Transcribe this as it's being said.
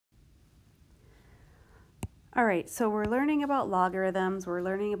All right, so we're learning about logarithms, we're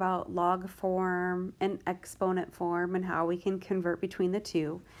learning about log form and exponent form and how we can convert between the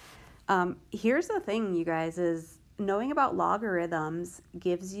two. Here's the thing, you guys, is knowing about logarithms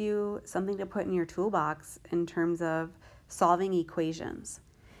gives you something to put in your toolbox in terms of solving equations.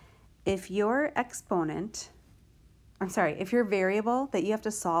 If your if your variable that you have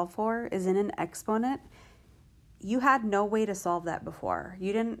to solve for is in an exponent, you had no way to solve that before.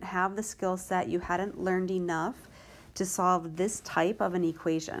 You didn't have the skill set, you hadn't learned enough to solve this type of an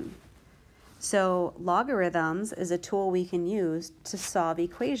equation. So logarithms is a tool we can use to solve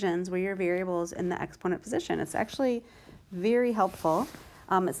equations where your variable is in the exponent position. It's actually very helpful.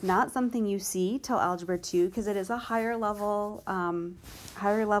 It's not something you see till Algebra 2 because it is a higher level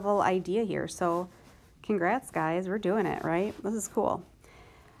idea here. So congrats, guys, we're doing it, right? This is cool.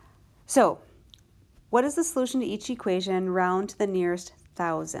 So what is the solution to each equation round to the nearest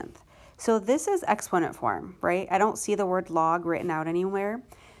thousandth? So this is exponent form, right? I don't see the word log written out anywhere.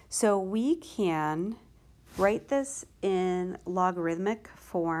 So we can write this in logarithmic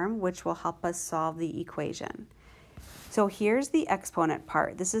form, which will help us solve the equation. So here's the exponent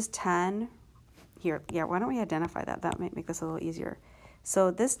part. This is 10. Here, yeah, why don't we identify that? That might make this a little easier.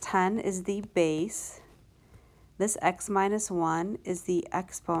 So this 10 is the base. This x minus 1 is the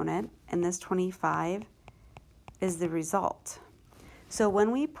exponent, and this 25 is the result. So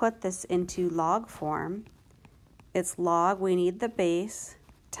when we put this into log form, it's log, we need the base,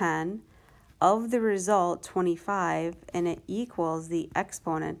 10, of the result, 25, and it equals the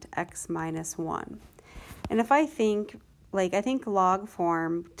exponent, x minus 1. And if I think log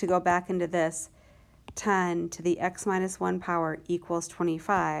form, to go back into this, 10 to the x minus 1 power equals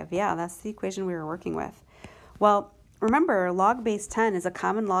 25. Yeah, that's the equation we were working with. Well, remember, log base 10 is a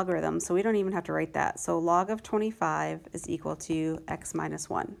common logarithm, so we don't even have to write that. So log of 25 is equal to x minus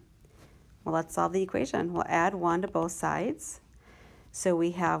 1. Well, let's solve the equation. We'll add 1 to both sides. So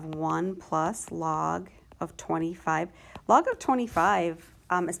we have 1 plus log of 25. Log of 25,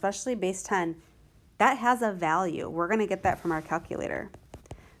 especially base 10, that has a value. We're going to get that from our calculator.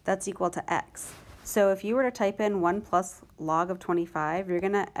 That's equal to x. So if you were to type in 1 plus log of 25, you're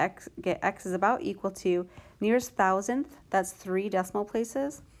going to get x is about equal to nearest thousandth, that's 3 decimal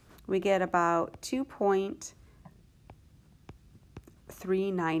places. We get about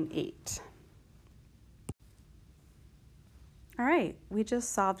 2.398. All right, we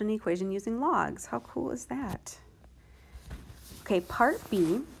just solved an equation using logs. How cool is that? Okay, part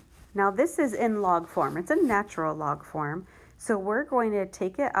B. Now this is in log form. It's a natural log form. So we're going to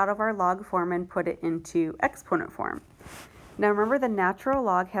take it out of our log form and put it into exponent form. Now remember, the natural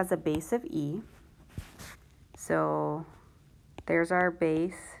log has a base of e. So there's our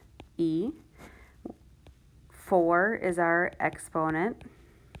base e. 4 is our exponent.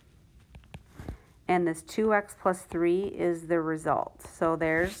 And this 2x plus 3 is the result. So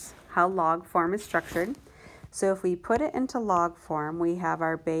there's how log form is structured. So if we put it into log form, we have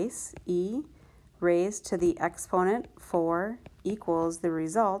our base e raised to the exponent 4 equals the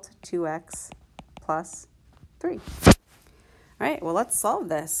result 2x plus 3. All right, well, let's solve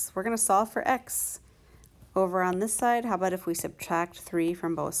this. We're going to solve for x. Over on this side, how about if we subtract 3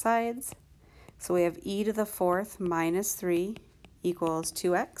 from both sides? So we have e to the 4th minus 3 equals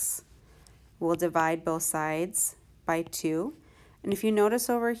 2x. We'll divide both sides by 2. And if you notice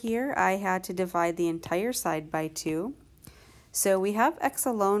over here, I had to divide the entire side by 2. So we have x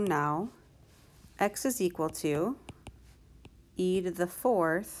alone now. X is equal to e to the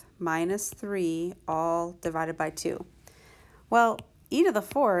 4th minus 3 all divided by 2. Well, e to the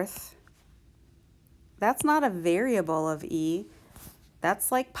 4th, that's not a variable of e.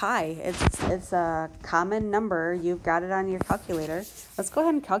 That's like pi. It's a common number. You've got it on your calculator. Let's go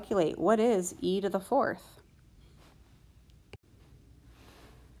ahead and calculate. What is e to the 4th?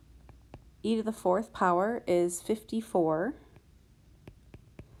 E to the 4th power is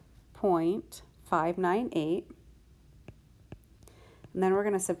 54.598. And then we're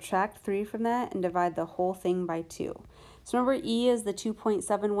going to subtract 3 from that and divide the whole thing by 2. So remember, e is the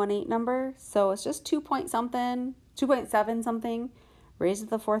 2.718 number. So it's just 2.7 something. Raised to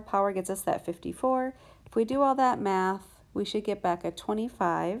the 4th power gets us that 54. If we do all that math, we should get back a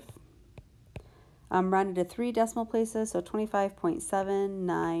 25. Rounded to 3 decimal places, so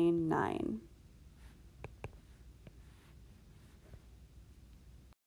 25.799.